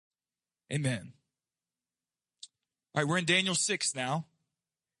Amen. All right, we're in Daniel 6 now.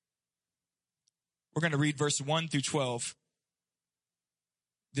 We're going to read verse 1 through 12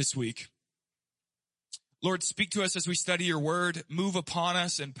 this week. Lord, speak to us as we study your word. Move upon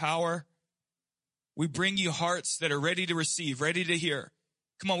us in power. We bring you hearts that are ready to receive, ready to hear.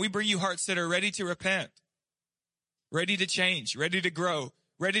 Come on, we bring you hearts that are ready to repent, ready to change, ready to grow,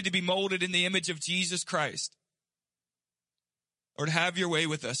 ready to be molded in the image of Jesus Christ. Lord, have your way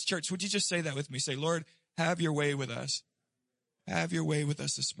with us. Church, would you just say that with me? Say, Lord, have your way with us. Have your way with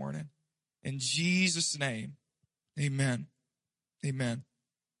us this morning. In Jesus' name, amen. Amen.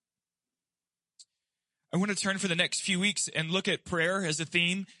 I want to turn for the next few weeks and look at prayer as a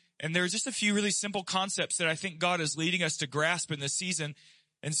theme. And there's just a few really simple concepts that I think God is leading us to grasp in this season.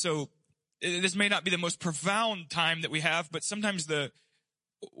 And so this may not be the most profound time that we have, but sometimes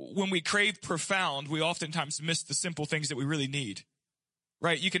when we crave profound, we oftentimes miss the simple things that we really need,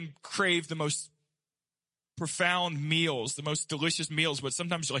 right? You can crave the most profound meals, the most delicious meals, but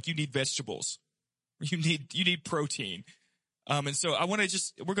sometimes you need vegetables. You need protein. And so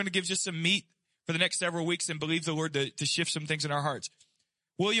we're going to give just some meat for the next several weeks and believe the Lord to shift some things in our hearts.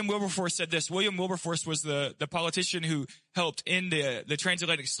 William Wilberforce said this. William Wilberforce was the politician who helped end the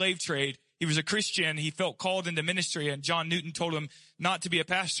transatlantic slave trade. He was a Christian. He felt called into ministry, and John Newton told him not to be a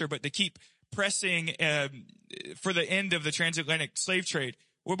pastor, but to keep pressing for the end of the transatlantic slave trade.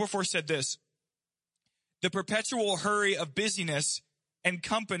 Wilberforce said this: "The perpetual hurry of busyness and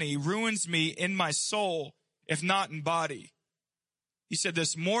company ruins me in my soul, if not in body." He said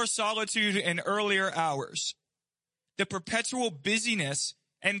this: "More solitude in earlier hours." The perpetual busyness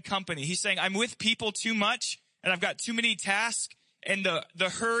and company. He's saying, I'm with people too much, and I've got too many tasks, and the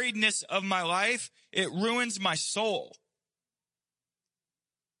hurriedness of my life, it ruins my soul.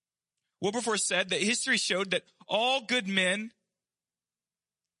 Wilberforce said that history showed that through all good men,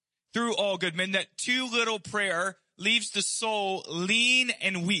 that too little prayer leaves the soul lean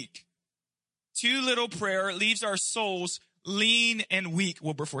and weak. Too little prayer leaves our souls lean and weak,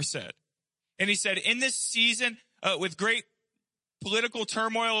 Wilberforce said. And he said, in this season, with great political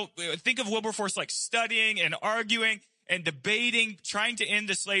turmoil, think of Wilberforce like studying and arguing and debating, trying to end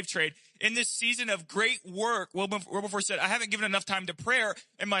the slave trade. In this season of great work, Wilberforce said, I haven't given enough time to prayer,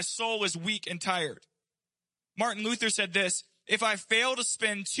 and my soul is weak and tired. Martin Luther said this: if I fail to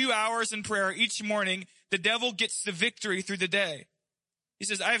spend 2 hours in prayer each morning, the devil gets the victory through the day. He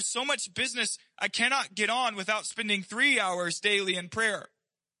says, I have so much business, I cannot get on without spending 3 hours daily in prayer.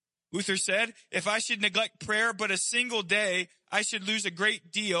 Luther said, if I should neglect prayer but a single day, I should lose a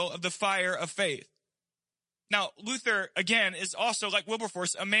great deal of the fire of faith. Now, Luther, again, is also, like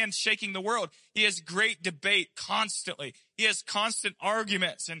Wilberforce, a man shaking the world. He has great debate constantly. He has constant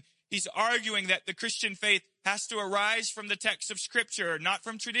arguments, and he's arguing that the Christian faith has to arise from the text of Scripture, not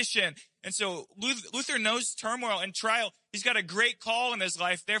from tradition. And so Luther knows turmoil and trial. He's got a great call in his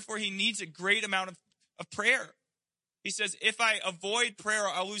life. Therefore, he needs a great amount of prayer. He says, if I avoid prayer,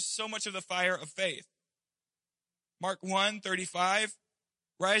 I'll lose so much of the fire of faith. Mark 1:35,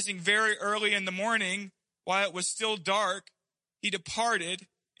 rising very early in the morning, while it was still dark, he departed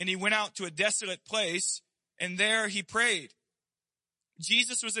and he went out to a desolate place, and there he prayed.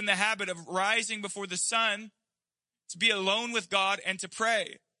 Jesus was in the habit of rising before the sun to be alone with God and to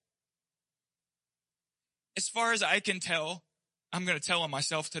pray. As far as I can tell, I'm going to tell on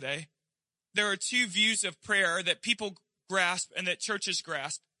myself today, there are two views of prayer that people grasp and that churches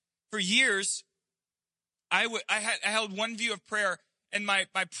grasp. For years, I held one view of prayer, and my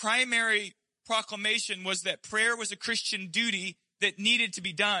primary proclamation was that prayer was a Christian duty that needed to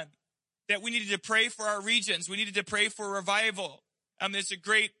be done, that we needed to pray for our regions. We needed to pray for revival. It's a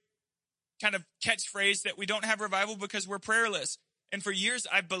great kind of catchphrase that we don't have revival because we're prayerless. And for years,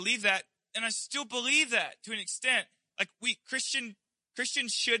 I believed that, and I still believe that to an extent. Like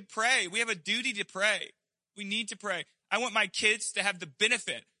Christians should pray. We have a duty to pray. We need to pray. I want my kids to have the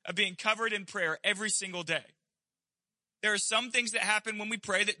benefit of being covered in prayer every single day. There are some things that happen when we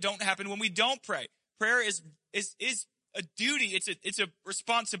pray that don't happen when we don't pray. Prayer is a duty. It's a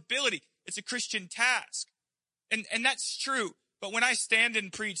responsibility. It's a Christian task. And that's true. But when I stand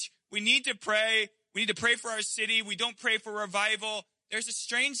and preach, we need to pray. We need to pray for our city. We don't pray for revival. There's a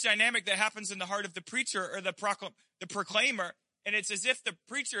strange dynamic that happens in the heart of the preacher or the proclaimer. And it's as if the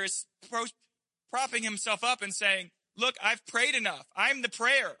preacher is propping himself up and saying, look, I've prayed enough. I'm the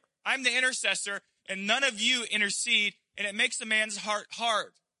prayer. I'm the intercessor, and none of you intercede, and it makes a man's heart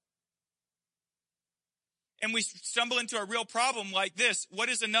hard. And we stumble into a real problem like this. What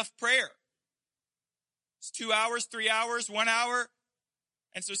is enough prayer? It's 2 hours, 3 hours, 1 hour.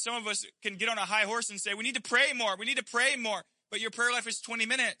 And so some of us can get on a high horse and say, we need to pray more. We need to pray more. But your prayer life is 20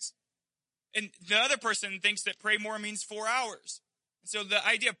 minutes. And the other person thinks that pray more means 4 hours. So the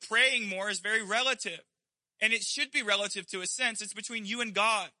idea of praying more is very relative. And it should be relative to a sense. It's between you and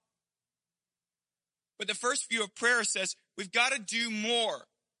God. But the first view of prayer says we've got to do more.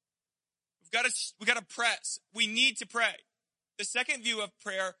 We've got to press. We need to pray. The second view of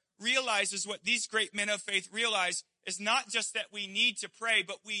prayer realizes what these great men of faith realize is not just that we need to pray,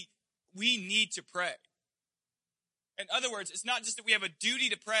 but we need to pray. In other words, it's not just that we have a duty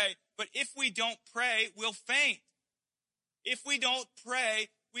to pray, but if we don't pray, we'll faint. If we don't pray,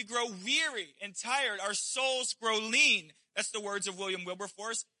 we grow weary and tired. Our souls grow lean. That's the words of William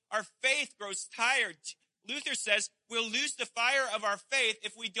Wilberforce. Our faith grows tired. Luther says we'll lose the fire of our faith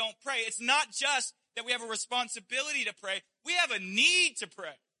if we don't pray. It's not just that we have a responsibility to pray. We have a need to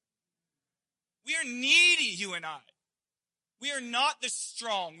pray. We are needy, you and I. We are not the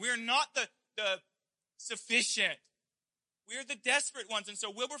strong. We are not the sufficient. We are the desperate ones. And so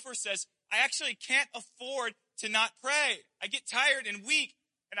Wilberforce says, I actually can't afford to not pray. I get tired and weak,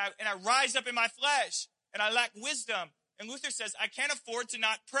 and I rise up in my flesh, and I lack wisdom. And Luther says, I can't afford to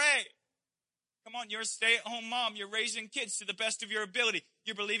not pray. Come on, you're a stay-at-home mom. You're raising kids to the best of your ability.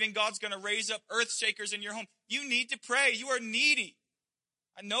 You're believing God's going to raise up earth shakers in your home. You need to pray. You are needy.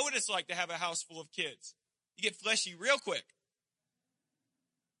 I know what it's like to have a house full of kids. You get fleshy real quick.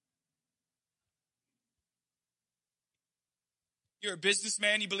 You're a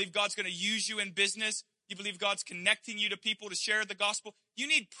businessman. You believe God's going to use you in business. You believe God's connecting you to people to share the gospel. You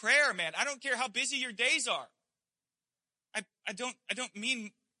need prayer, man. I don't care how busy your days are. I don't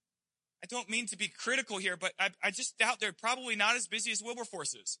mean to be critical here, but I just doubt they're probably not as busy as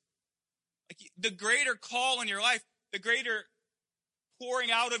Wilberforce is. Like, the greater call on your life, the greater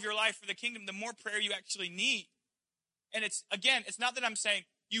pouring out of your life for the kingdom, the more prayer you actually need. And it's not that I'm saying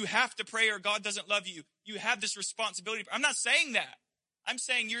you have to pray or God doesn't love you. You have this responsibility. I'm not saying that. I'm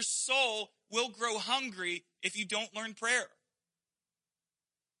saying your soul will grow hungry if you don't learn prayer.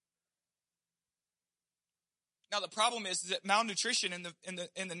 Now, the problem is that malnutrition in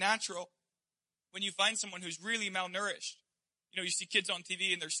the natural, when you find someone who's really malnourished, you see kids on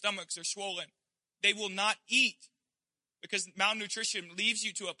TV and their stomachs are swollen, they will not eat because malnutrition leaves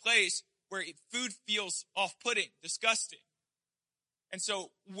you to a place where food feels off-putting, disgusting. And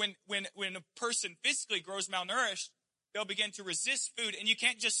so when a person physically grows malnourished, they'll begin to resist food, and you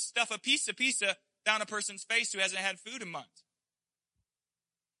can't just stuff a piece of pizza down a person's face who hasn't had food in months.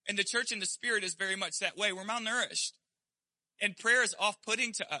 And the church in the spirit is very much that way. We're malnourished. And prayer is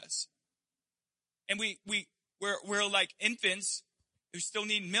off-putting to us. And we're like infants who still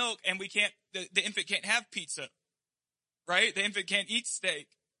need milk, and the infant can't have pizza. Right? The infant can't eat steak.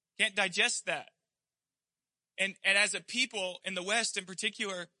 Can't digest that. And as a people in the West in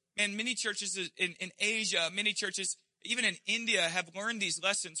particular, man, many churches in Asia, many churches, even in India, have learned these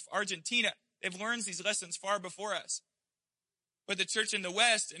lessons. Argentina, they've learned these lessons far before us. But the church in the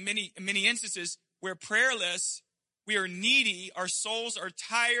West, in many instances, we're prayerless, we are needy, our souls are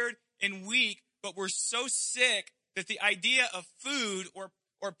tired and weak, but we're so sick that the idea of food or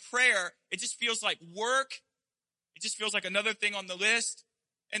prayer, it just feels like work. It just feels like another thing on the list.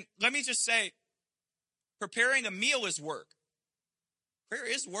 And let me just say, preparing a meal is work. Prayer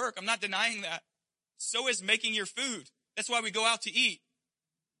is work. I'm not denying that. So is making your food. That's why we go out to eat.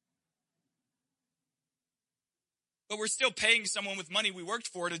 But we're still paying someone with money we worked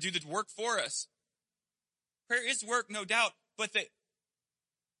for to do the work for us. Prayer is work, no doubt. But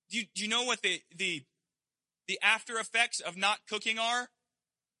do you know what the after effects of not cooking are?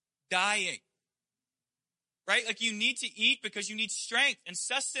 Dying. Right? Like, you need to eat because you need strength and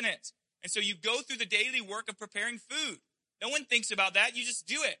sustenance. And so you go through the daily work of preparing food. No one thinks about that. You just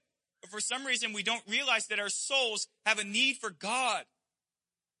do it. But for some reason, we don't realize that our souls have a need for God.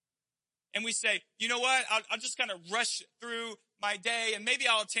 And we say, you know what? I'll just kind of rush through my day, and maybe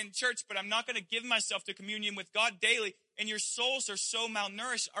I'll attend church, but I'm not going to give myself to communion with God daily. And your souls are so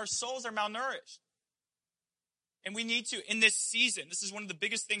malnourished. Our souls are malnourished. And we need to, in this season, this is one of the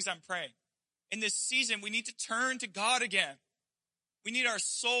biggest things I'm praying. In this season, we need to turn to God again. We need our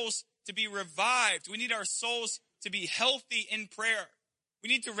souls to be revived. We need our souls to be healthy in prayer. We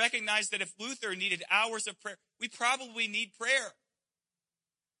need to recognize that if Luther needed hours of prayer, we probably need prayer.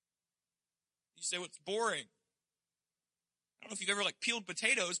 You say, well, it's boring. I don't know if you've ever peeled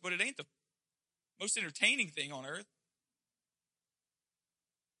potatoes, but it ain't the most entertaining thing on earth.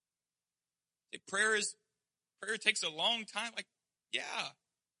 Prayer takes a long time. Yeah.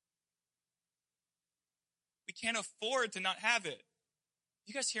 We can't afford to not have it.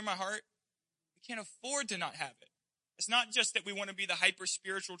 You guys hear my heart? We can't afford to not have it. It's not just that we want to be the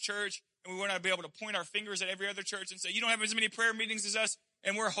hyper-spiritual church and we want to be able to point our fingers at every other church and say, you don't have as many prayer meetings as us.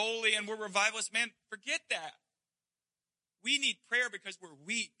 and we're holy and we're revivalists. Man, forget that. We need prayer because we're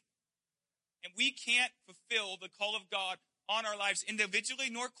weak. And we can't fulfill the call of God on our lives individually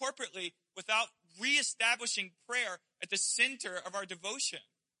nor corporately without reestablishing prayer at the center of our devotion.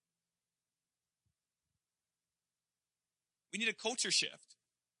 We need a culture shift.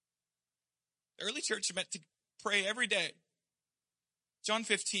 The early church meant to pray every day. John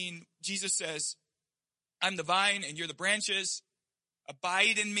 15, Jesus says, I'm the vine and you're the branches.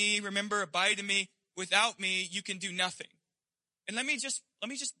 Abide in me. Remember, abide in me. Without me, you can do nothing. And let me just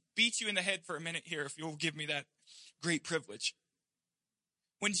beat you in the head for a minute here, if you'll give me that great privilege.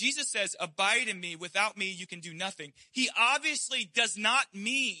 When Jesus says, abide in me, without me, you can do nothing, he obviously does not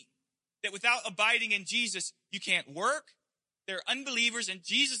mean that without abiding in Jesus, you can't work. There are unbelievers in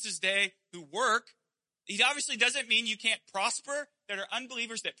Jesus' day who work. He obviously doesn't mean you can't prosper. There are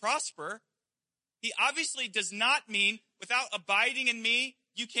unbelievers that prosper. He obviously does not mean without abiding in me,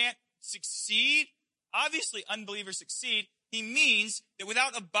 you can't succeed. Obviously, unbelievers succeed. He means that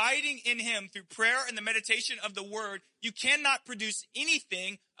without abiding in him through prayer and the meditation of the word, you cannot produce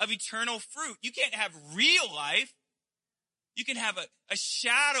anything of eternal fruit. You can't have real life. You can have a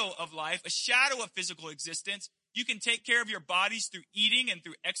shadow of life, a shadow of physical existence. You can take care of your bodies through eating and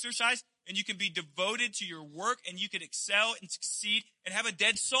through exercise, and you can be devoted to your work, and you can excel and succeed and have a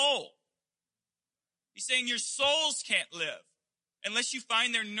dead soul. He's saying your souls can't live unless you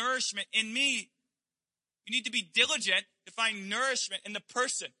find their nourishment in me. You need to be diligent to find nourishment in the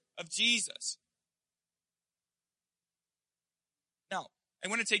person of Jesus. Now, I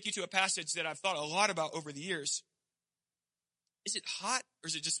want to take you to a passage that I've thought a lot about over the years. Is it hot or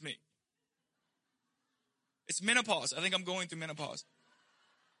is it just me? It's menopause. I think I'm going through menopause.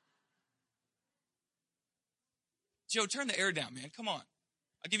 Joe, turn the air down, man. Come on.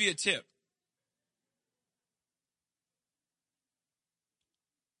 I'll give you a tip.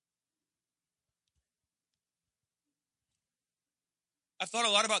 I've thought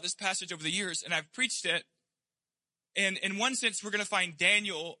a lot about this passage over the years, and I've preached it. And in one sense, we're going to find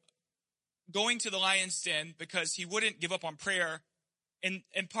Daniel going to the lion's den because he wouldn't give up on prayer. And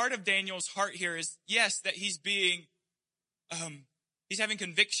part of Daniel's heart here is, yes, that he's having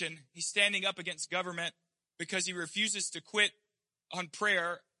conviction. He's standing up against government because he refuses to quit on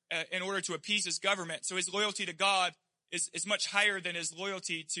prayer in order to appease his government. So his loyalty to God is much higher than his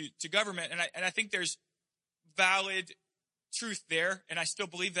loyalty to government. And I think there's valid truth there, and I still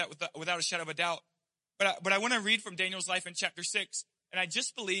believe that without a shadow of a doubt. But I want to read from Daniel's life in chapter 6, and I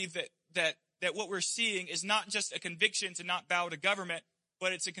just believe that what we're seeing is not just a conviction to not bow to government,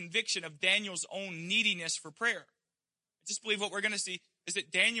 but it's a conviction of Daniel's own neediness for prayer. I just believe what we're going to see is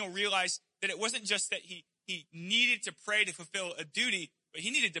that Daniel realized that it wasn't just that he needed to pray to fulfill a duty, but he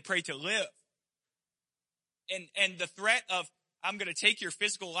needed to pray to live. And the threat of, I'm going to take your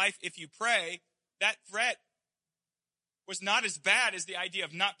physical life if you pray, that threat was not as bad as the idea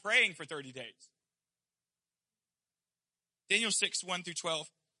of not praying for 30 days. Daniel 6, 1 through 12.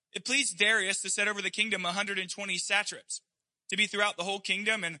 It pleased Darius to set over the kingdom 120 satraps, to be throughout the whole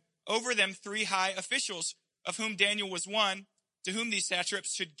kingdom, and over them 3 high officials, of whom Daniel was one, to whom these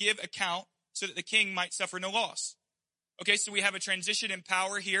satraps should give account, so that the king might suffer no loss. Okay, so we have a transition in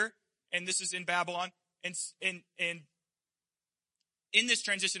power here, and this is in Babylon. And in this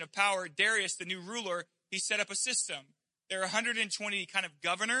transition of power, Darius, the new ruler, he set up a system. There are 120 kind of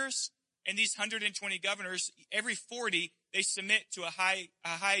governors, and these 120 governors, every 40, they submit to a high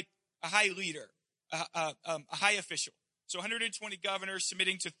leader, a high official. So 120 governors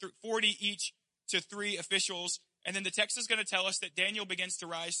submitting to 40 each to 3 officials. And then the text is going to tell us that Daniel begins to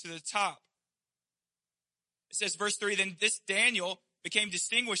rise to the top. It says, verse 3, then this Daniel became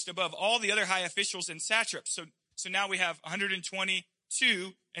distinguished above all the other high officials and satraps. So now we have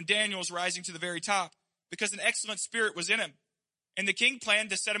 122, and Daniel's rising to the very top, because an excellent spirit was in him. And the king planned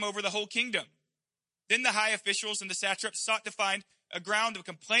to set him over the whole kingdom. Then the high officials and the satraps sought to find a ground of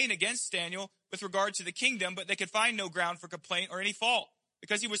complaint against Daniel with regard to the kingdom, but they could find no ground for complaint or any fault,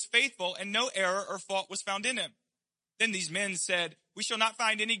 because he was faithful and no error or fault was found in him. Then these men said, we shall not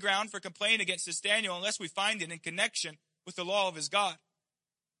find any ground for complaint against this Daniel unless we find it in connection with the law of his God.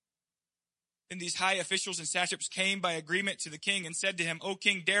 Then these high officials and satraps came by agreement to the king and said to him, O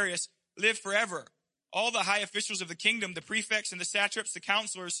King Darius, live forever. All the high officials of the kingdom, the prefects and the satraps, the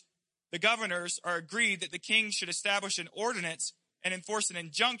counselors, the governors, are agreed that the king should establish an ordinance and enforce an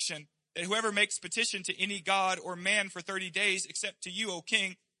injunction that whoever makes petition to any god or man for 30 days, except to you, O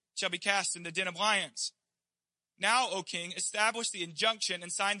king, shall be cast in the den of lions. Now, O king, establish the injunction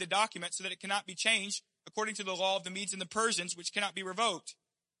and sign the document so that it cannot be changed according to the law of the Medes and the Persians, which cannot be revoked.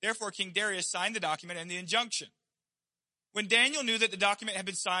 Therefore, King Darius signed the document and the injunction. When Daniel knew that the document had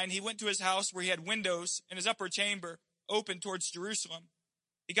been signed, he went to his house where he had windows in his upper chamber open towards Jerusalem.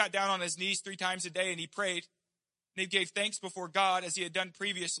 He got down on his knees 3 times a day and he prayed. And he gave thanks before God as he had done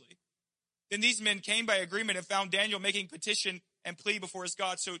previously. Then these men came by agreement and found Daniel making petition and plea before his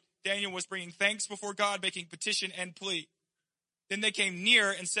God. So Daniel was bringing thanks before God, making petition and plea. Then they came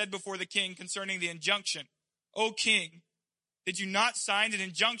near and said before the king concerning the injunction, O king, did you not sign an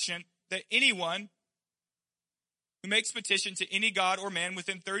injunction that anyone who makes petition to any god or man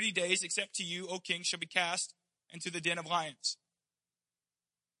within 30 days, except to you, O king, shall be cast into the den of lions?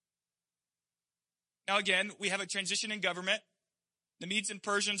 Now again, we have a transition in government. The Medes and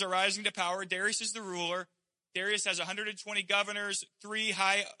Persians are rising to power. Darius is the ruler. Darius has 120 governors, 3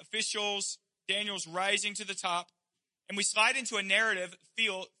 high officials. Daniel's rising to the top. And we slide into a narrative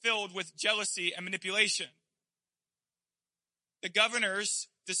filled with jealousy and manipulation. The governors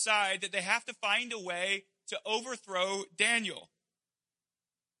decide that they have to find a way to overthrow Daniel.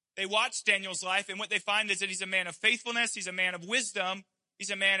 They watch Daniel's life, and what they find is that he's a man of faithfulness, he's a man of wisdom,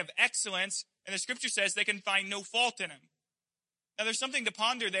 he's a man of excellence, and the scripture says they can find no fault in him. Now there's something to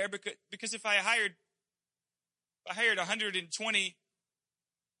ponder there, because if I hired 120,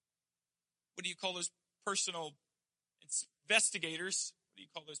 what do you call those personal investigators? What do you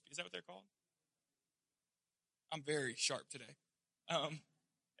call those? Is that what they're called? I'm very sharp today.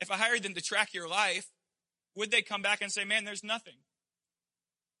 If I hired them to track your life, would they come back and say, man, there's nothing?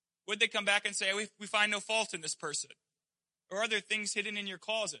 Would they come back and say, we find no fault in this person? Or are there things hidden in your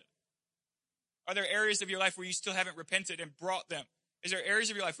closet? Are there areas of your life where you still haven't repented and brought them? Is there areas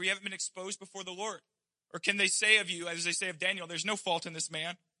of your life where you haven't been exposed before the Lord? Or can they say of you, as they say of Daniel, there's no fault in this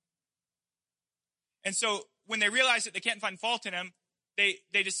man? And so when they realize that they can't find fault in him,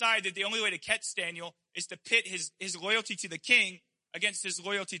 they decide that the only way to catch Daniel is to pit his loyalty to the king against his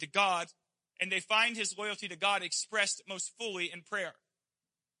loyalty to God. And they find his loyalty to God expressed most fully in prayer.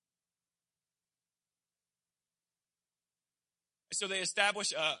 So they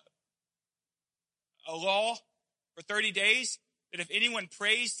establish a law for 30 days that if anyone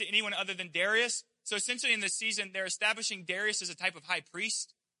prays to anyone other than Darius, so essentially in this season, they're establishing Darius as a type of high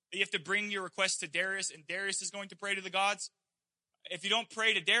priest. You have to bring your request to Darius, and Darius is going to pray to the gods. If you don't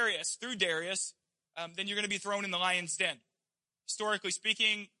pray to Darius, through Darius, then you're going to be thrown in the lion's den. Historically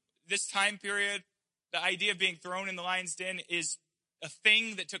speaking, this time period, the idea of being thrown in the lion's den is a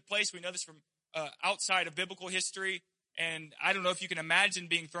thing that took place. We know this from outside of biblical history. And I don't know if you can imagine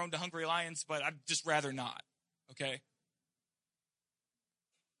being thrown to hungry lions, but I'd just rather not, okay?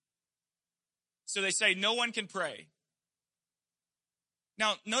 So they say no one can pray.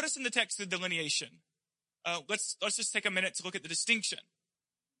 Now, notice in the text the delineation. Let's just take a minute to look at the distinction.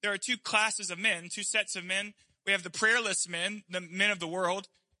 There are 2 classes of men, 2 sets of men. We have the prayerless men, the men of the world,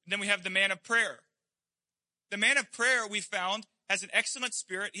 and then we have the man of prayer. The man of prayer, we found, has an excellent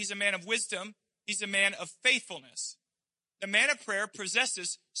spirit. He's a man of wisdom. He's a man of faithfulness. The man of prayer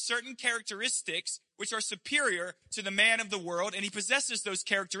possesses certain characteristics which are superior to the man of the world, and he possesses those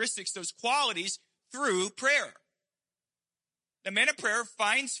characteristics, those qualities, through prayer. The man of prayer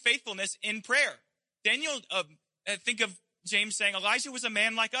finds faithfulness in prayer. Daniel, think of James saying, Elijah was a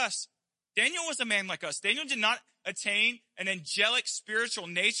man like us. Daniel was a man like us. Daniel did not attain an angelic spiritual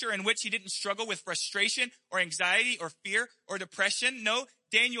nature in which he didn't struggle with frustration or anxiety or fear or depression. No,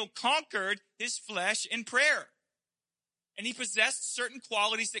 Daniel conquered his flesh in prayer. And he possessed certain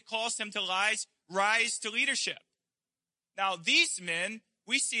qualities that caused him to rise to leadership. Now, these men,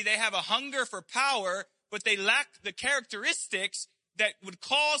 we see they have a hunger for power, but they lack the characteristics that would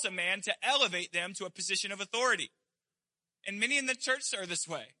cause a man to elevate them to a position of authority. And many in the church are this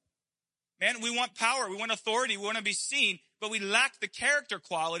way. Man, we want power, we want authority, we want to be seen, but we lack the character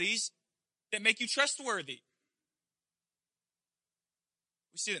qualities that make you trustworthy.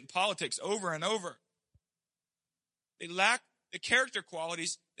 We see that in politics over and over. They lack the character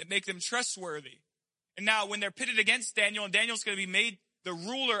qualities that make them trustworthy. And now when they're pitted against Daniel, and Daniel's going to be made the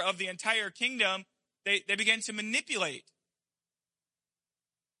ruler of the entire kingdom, they begin to manipulate.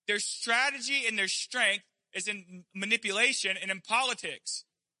 Their strategy and their strength is in manipulation and in politics.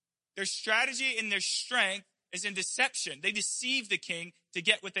 Their strategy and their strength is in deception. They deceive the king to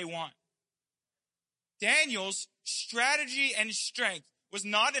get what they want. Daniel's strategy and strength was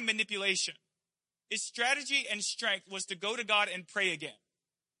not in manipulation. His strategy and strength was to go to God and pray again.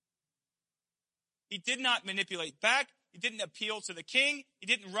 He did not manipulate back. He didn't appeal to the king. He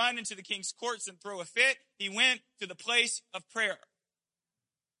didn't run into the king's courts and throw a fit. He went to the place of prayer.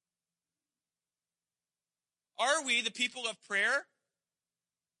 Are we the people of prayer?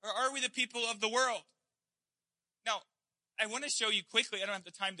 Or are we the people of the world? Now, I want to show you quickly, I don't have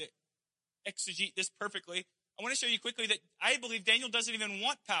the time to exegete this perfectly, I want to show you quickly that I believe Daniel doesn't even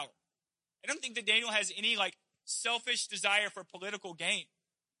want power. I don't think that Daniel has any selfish desire for political gain.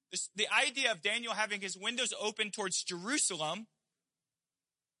 The idea of Daniel having his windows open towards Jerusalem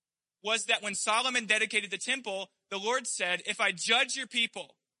was that when Solomon dedicated the temple, the Lord said, if I judge your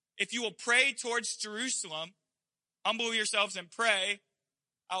people, if you will pray towards Jerusalem, humble yourselves and pray,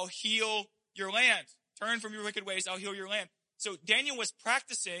 I'll heal your land. Turn from your wicked ways, I'll heal your land. So Daniel was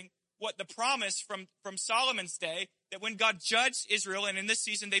practicing what the promise from Solomon's day, that when God judged Israel, and in this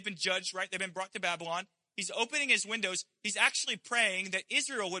season they've been judged, right? They've been brought to Babylon. He's opening his windows. He's actually praying that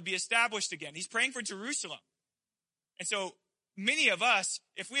Israel would be established again. He's praying for Jerusalem. And so many of us,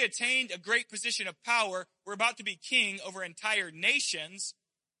 if we attained a great position of power, we're about to be king over entire nations,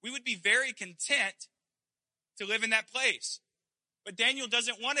 we would be very content to live in that place. But Daniel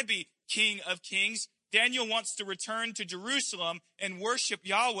doesn't want to be king of kings. Daniel wants to return to Jerusalem and worship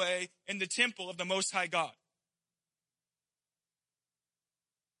Yahweh in the temple of the Most High God.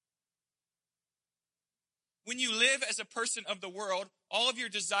 When you live as a person of the world, all of your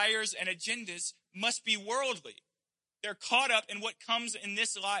desires and agendas must be worldly. They're caught up in what comes in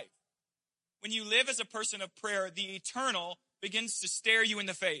this life. When you live as a person of prayer, the eternal begins to stare you in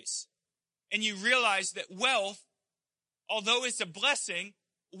the face. And you realize that wealth, although it's a blessing,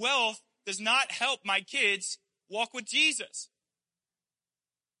 wealth does not help my kids walk with Jesus.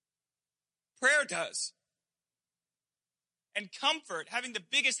 Prayer does. And comfort, having the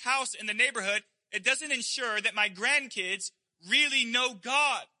biggest house in the neighborhood, it doesn't ensure that my grandkids really know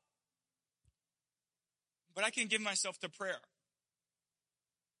God. But I can give myself to prayer.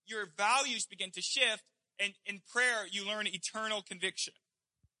 Your values begin to shift, and in prayer, you learn eternal conviction.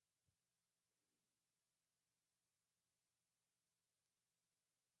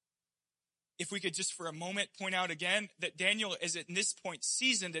 If we could just for a moment point out again that Daniel is at this point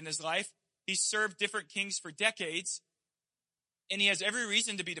seasoned in his life. He's served different kings for decades, and he has every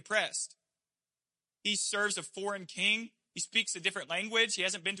reason to be depressed. He serves a foreign king. He speaks a different language. He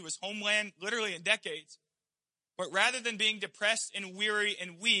hasn't been to his homeland literally in decades. But rather than being depressed and weary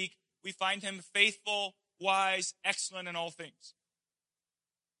and weak, we find him faithful, wise, excellent in all things.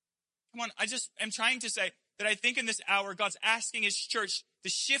 Come on, I'm trying to say that I think in this hour, God's asking his church to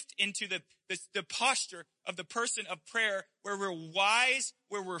shift into the posture of the person of prayer, where we're wise,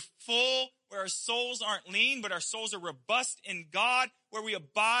 where we're full, where our souls aren't lean, but our souls are robust in God, where we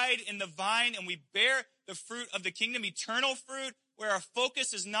abide in the vine and we bear the fruit of the kingdom, eternal fruit, where our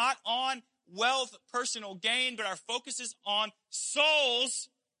focus is not on wealth, personal gain, but our focus is on souls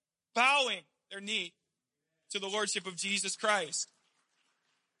bowing their knee to the lordship of Jesus Christ.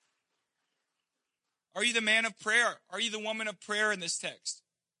 Are you the man of prayer? Are you the woman of prayer in this text?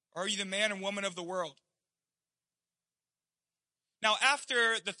 Or are you the man and woman of the world? Now,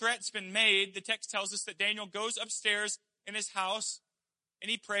 after the threat's been made, the text tells us that Daniel goes upstairs in his house and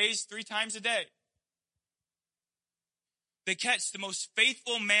he prays 3 times a day. They catch the most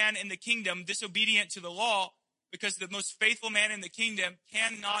faithful man in the kingdom disobedient to the law, because the most faithful man in the kingdom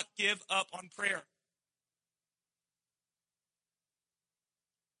cannot give up on prayer.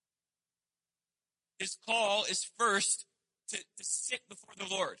 His call is first to sit before the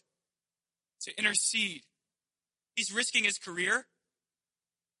Lord, to intercede. He's risking his career.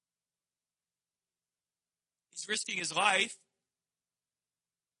 He's risking his life.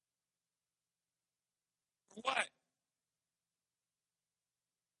 For what?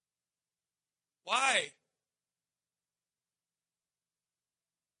 Why?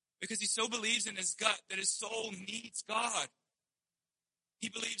 Because he so believes in his gut that his soul needs God. He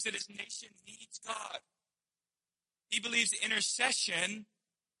believes that his nation needs God. He believes intercession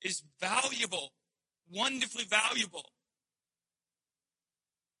is valuable, wonderfully valuable.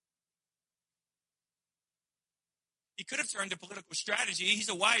 He could have turned to political strategy. He's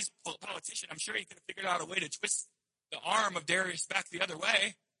a wise politician. I'm sure he could have figured out a way to twist the arm of Darius back the other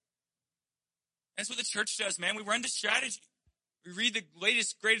way. That's what the church does, man. We run to strategy. We read the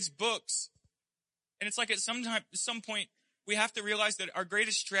latest, greatest books. And it's like at some point, we have to realize that our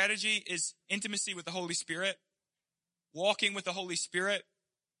greatest strategy is intimacy with the Holy Spirit, walking with the Holy Spirit,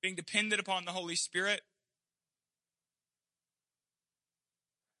 being dependent upon the Holy Spirit.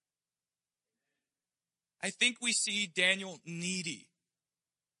 I think we see Daniel needy.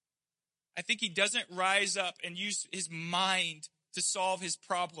 I think he doesn't rise up and use his mind to solve his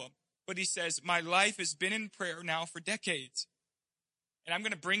problem. But he says, my life has been in prayer now for decades. And I'm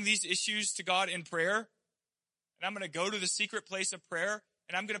going to bring these issues to God in prayer. And I'm going to go to the secret place of prayer.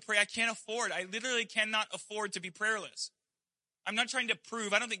 And I'm going to pray. I literally cannot afford to be prayerless. I'm not trying to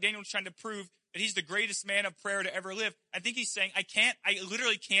prove. I don't think Daniel's trying to prove that he's the greatest man of prayer to ever live. I think he's saying, I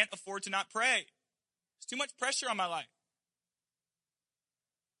literally can't afford to not pray. There's too much pressure on my life.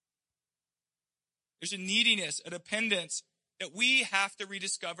 There's a neediness, a dependence that we have to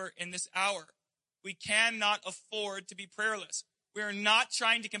rediscover in this hour. We cannot afford to be prayerless. We are not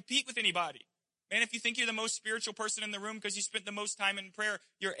trying to compete with anybody. Man, if you think you're the most spiritual person in the room because you spent the most time in prayer,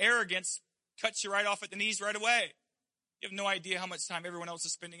 your arrogance cuts you right off at the knees right away. You have no idea how much time everyone else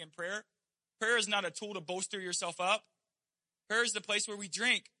is spending in prayer. Prayer is not a tool to bolster yourself up. Prayer is the place where we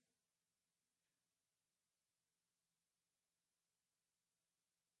drink.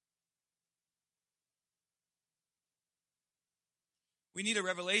 We need a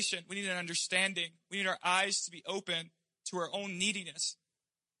revelation. We need an understanding. We need our eyes to be open to our own neediness.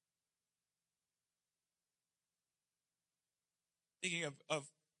 Thinking of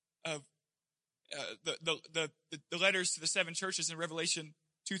the letters to the 7 churches in Revelation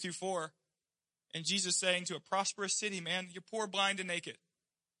 2-4, and Jesus saying to a prosperous city, man, you're poor, blind, and naked.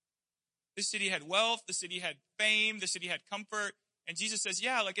 This city had wealth. The city had fame. The city had comfort. And Jesus says,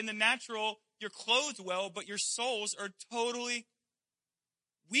 yeah, like in the natural, you're clothed well, but your souls are totally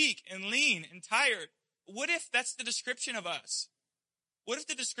weak and lean and tired. What if that's the description of us? What if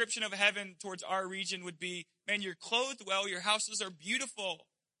the description of heaven towards our region would be, man, you're clothed well, your houses are beautiful,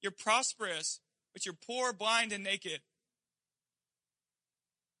 you're prosperous, but you're poor, blind, and naked.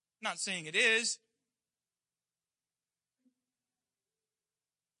 I'm not saying it is.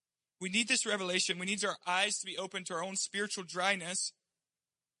 We need this revelation. We need our eyes to be open to our own spiritual dryness.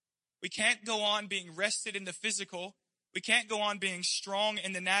 We can't go on being rested in the physical. We can't go on being strong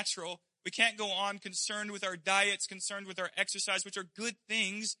in the natural. We can't go on concerned with our diets, concerned with our exercise, which are good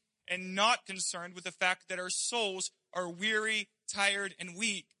things, and not concerned with the fact that our souls are weary, tired, and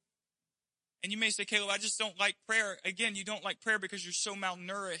weak. And you may say, Caleb, I just don't like prayer. Again, you don't like prayer because you're so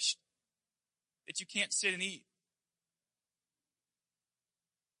malnourished that you can't sit and eat.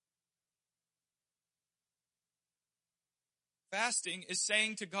 Fasting is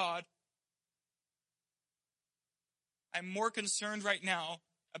saying to God, I'm more concerned right now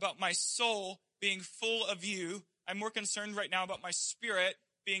about my soul being full of you. I'm more concerned right now about my spirit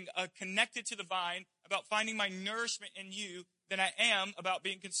being connected to the vine, about finding my nourishment in you, than I am about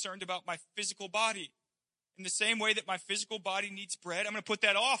being concerned about my physical body. In the same way that my physical body needs bread, I'm going to put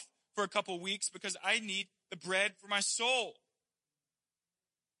that off for a couple weeks because I need the bread for my soul.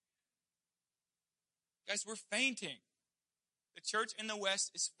 Guys, we're fainting. The church in the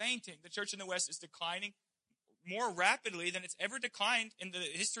West is fainting. The church in the West is declining more rapidly than it's ever declined in the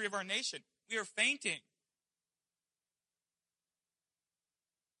history of our nation. We are fainting.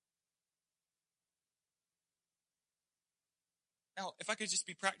 Now, if I could just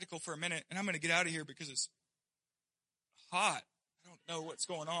be practical for a minute, and I'm going to get out of here because it's hot. I don't know what's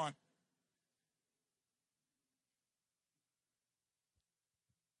going on.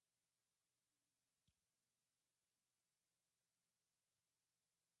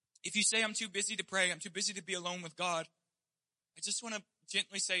 If you say I'm too busy to pray, I'm too busy to be alone with God, I just want to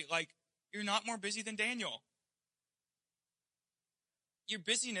gently say, like, you're not more busy than Daniel. Your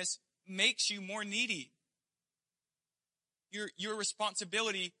busyness makes you more needy. Your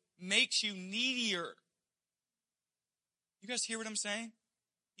responsibility makes you needier. You guys hear what I'm saying?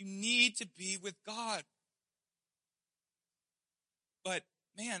 You need to be with God. But,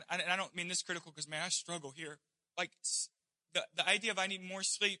 man, I don't mean this critical because, man, I struggle here. Like, the idea of I need more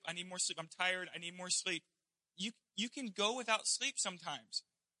sleep, I'm tired, I need more sleep. You can go without sleep sometimes.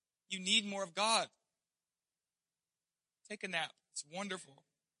 You need more of God. Take a nap. It's wonderful.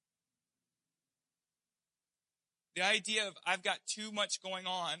 The idea of I've got too much going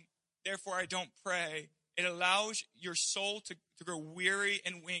on, therefore I don't pray, it allows your soul to grow weary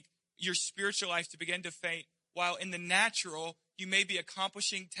and weak, your spiritual life to begin to faint, while in the natural, you may be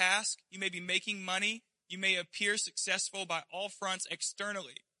accomplishing tasks, you may be making money, you may appear successful by all fronts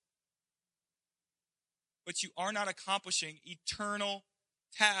externally, but you are not accomplishing eternal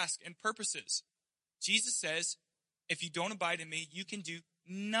tasks and purposes. Jesus says, if you don't abide in me, you can do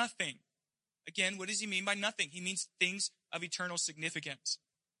nothing. Again, what does he mean by nothing? He means things of eternal significance.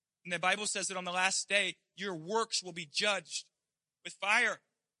 And the Bible says that on the last day, your works will be judged with fire.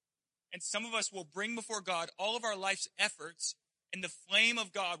 And some of us will bring before God all of our life's efforts, and the flame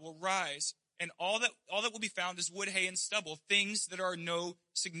of God will rise. And all that will be found is wood, hay, and stubble, things that are no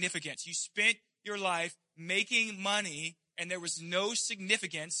significance. You spent your life making money, and there was no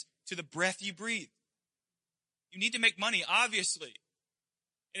significance to the breath you breathe. You need to make money, obviously.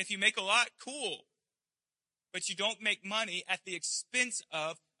 And if you make a lot, cool. But you don't make money at the expense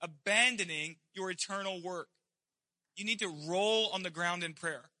of abandoning your eternal work. You need to roll on the ground in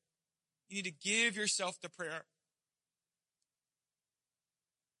prayer. You need to give yourself to prayer.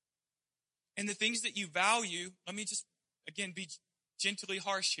 And the things that you value, let me just, again, be gently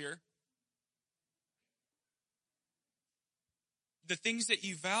harsh here. The things that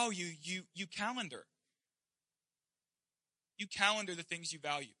you value, you calendar. You calendar the things you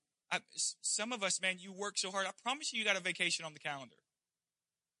value. Some of us, man, you work so hard. I promise you got a vacation on the calendar.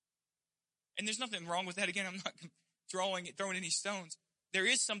 And there's nothing wrong with that. Again, I'm not throwing any stones. There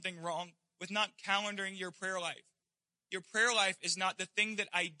is something wrong with not calendaring your prayer life. Your prayer life is not the thing that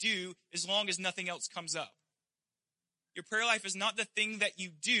I do as long as nothing else comes up. Your prayer life is not the thing that you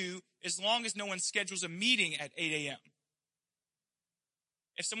do as long as no one schedules a meeting at 8 a.m.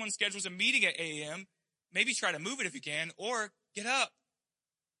 If someone schedules a meeting at 8 a.m., maybe try to move it if you can, or get up.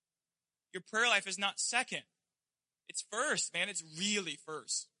 Your prayer life is not second. It's first, man. It's really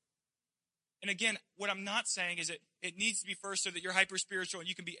first. And again, what I'm not saying is that it needs to be first so that you're hyper-spiritual and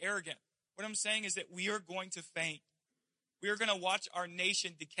you can be arrogant. What I'm saying is that we are going to faint. We are going to watch our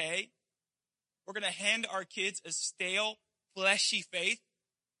nation decay. We're going to hand our kids a stale, fleshy faith.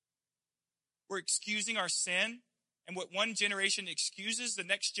 We're excusing our sin. And what one generation excuses, the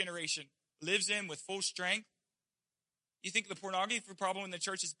next generation lives in with full strength. You think the pornography problem in the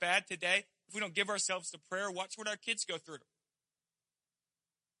church is bad today? If we don't give ourselves to prayer, watch what our kids go through.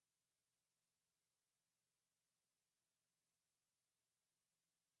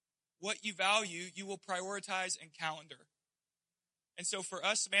 What you value, you will prioritize and calendar. And so for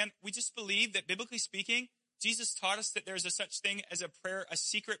us, man, we just believe that biblically speaking, Jesus taught us that there's a such thing as a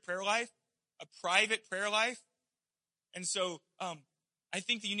secret prayer life, a private prayer life. And so I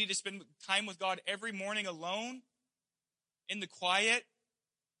think that you need to spend time with God every morning alone, in the quiet.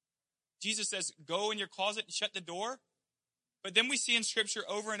 Jesus says, go in your closet and shut the door. But then we see in Scripture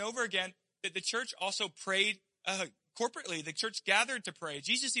over and over again that the church also prayed corporately. The church gathered to pray.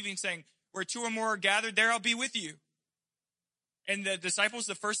 Jesus even saying, where two or more are gathered, there I'll be with you. And the disciples,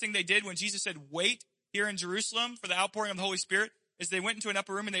 the first thing they did when Jesus said, wait here in Jerusalem for the outpouring of the Holy Spirit, is they went into an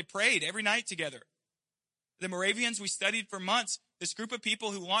upper room and they prayed every night together. The Moravians, we studied for months, this group of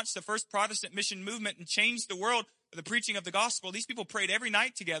people who launched the first Protestant mission movement and changed the world with the preaching of the gospel. These people prayed every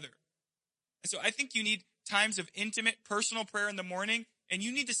night together. And so I think you need times of intimate, personal prayer in the morning, and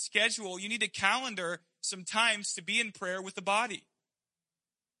you need to calendar some times to be in prayer with the body.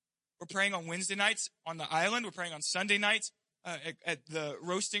 We're praying on Wednesday nights on the island. We're praying on Sunday nights at the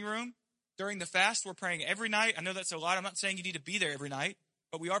roasting room. During the fast, we're praying every night. I know that's a lot. I'm not saying you need to be there every night,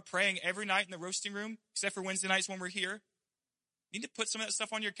 but we are praying every night in the roasting room, except for Wednesday nights when we're here. You need to put some of that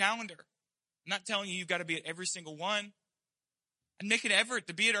stuff on your calendar. I'm not telling you you've got to be at every single one. And make an effort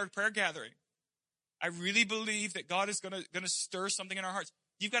to be at our prayer gathering. I really believe that God is going to stir something in our hearts.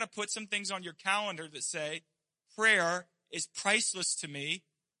 You've got to put some things on your calendar that say, prayer is priceless to me.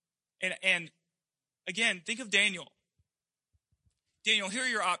 And again, think of Daniel. Daniel, here are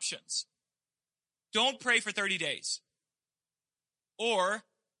your options. Don't pray for 30 days. Or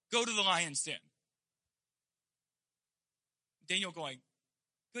go to the lion's den. Daniel going,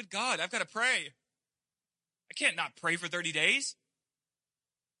 good God, I've got to pray. I can't not pray for 30 days.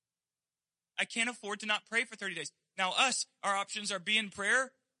 I can't afford to not pray for 30 days. Now our options are be in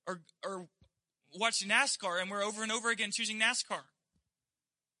prayer or watch NASCAR, and we're over and over again choosing NASCAR.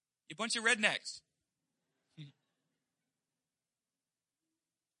 You bunch of rednecks.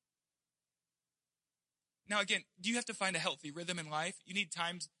 Now again, you have to find a healthy rhythm in life. You need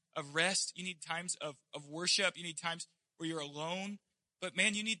times of rest. You need times of worship. You need times where you're alone. But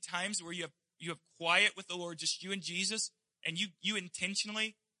man, you need times where you have quiet with the Lord, just you and Jesus, and you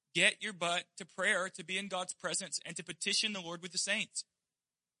intentionally get your butt to prayer, to be in God's presence, and to petition the Lord with the saints.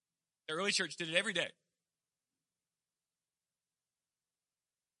 The early church did it every day.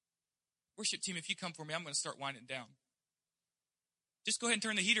 Worship team, if you come for me, I'm going to start winding down. Just go ahead and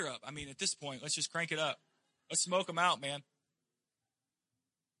turn the heater up. I mean, at this point, let's just crank it up. Let's smoke them out, man.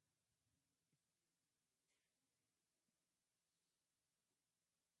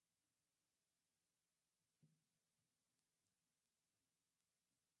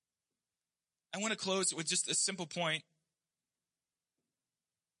 I want to close with just a simple point.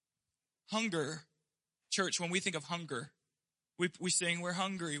 Hunger. Church, when we think of hunger, we sing, we're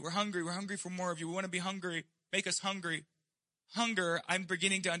hungry for more of you. We want to be hungry. Make us hungry. Hunger, I'm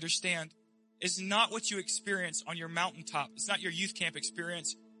beginning to understand, is not what you experience on your mountaintop. It's not your youth camp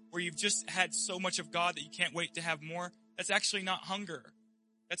experience where you've just had so much of God that you can't wait to have more. That's actually not hunger.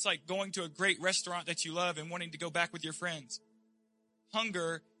 That's like going to a great restaurant that you love and wanting to go back with your friends.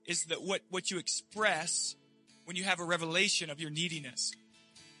 Hunger is what you express when you have a revelation of your neediness.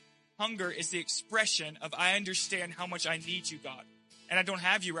 Hunger is the expression of, I understand how much I need you, God, and I don't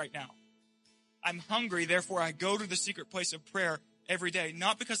have you right now. I'm hungry, therefore I go to the secret place of prayer every day.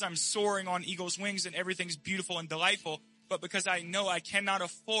 Not because I'm soaring on eagle's wings and everything's beautiful and delightful, but because I know I cannot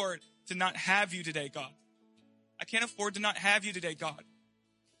afford to not have you today, God. I can't afford to not have you today, God.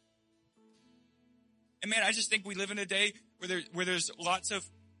 And man, I just think we live in a day where there's lots of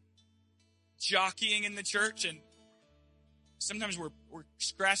jockeying in the church, and sometimes we're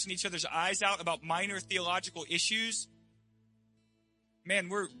scratching each other's eyes out about minor theological issues. Man,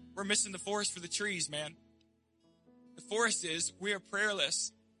 we're missing the forest for the trees, man. The forest is we are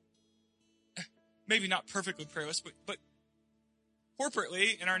prayerless. Maybe not perfectly prayerless, but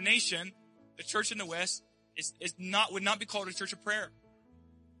corporately in our nation, the church in the West would not be called a church of prayer.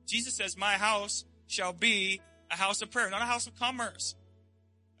 Jesus says, my house shall be a house of prayer, not a house of commerce.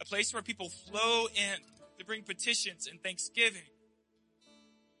 A place where people flow in to bring petitions and thanksgiving,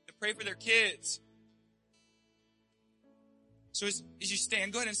 to pray for their kids. So as you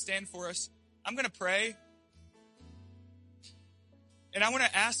stand, go ahead and stand for us. I'm going to pray. And I want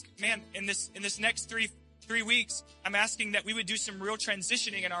to ask, man, in this next three weeks, I'm asking that we would do some real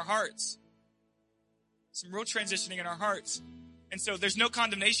transitioning in our hearts. Some real transitioning in our hearts. And so there's no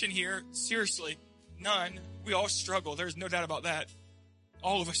condemnation here. Seriously, none. We all struggle. There's no doubt about that.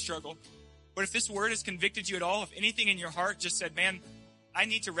 All of us struggle. But if this word has convicted you at all, if anything in your heart just said, man, I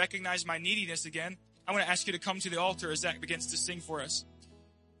need to recognize my neediness again, I want to ask you to come to the altar as Zach begins to sing for us.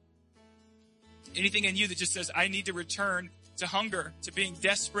 Anything in you that just says, I need to return to hunger, to being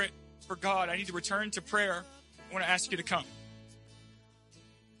desperate for God. I need to return to prayer. I want to ask you to come.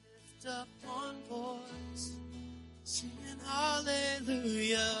 Lift up one voice, singing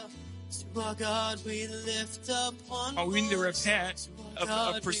hallelujah. To our God we lift up one voice. We need to repent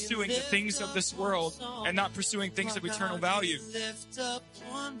of pursuing the things of this world and not pursuing things of eternal value. Lift up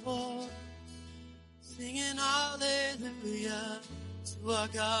one voice, singing hallelujah. To our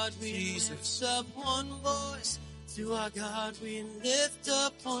God we lift up one voice. To our God we lift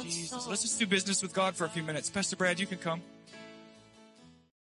up one Jesus. Let's just do business with God for a few minutes. Pastor Brad, you can come.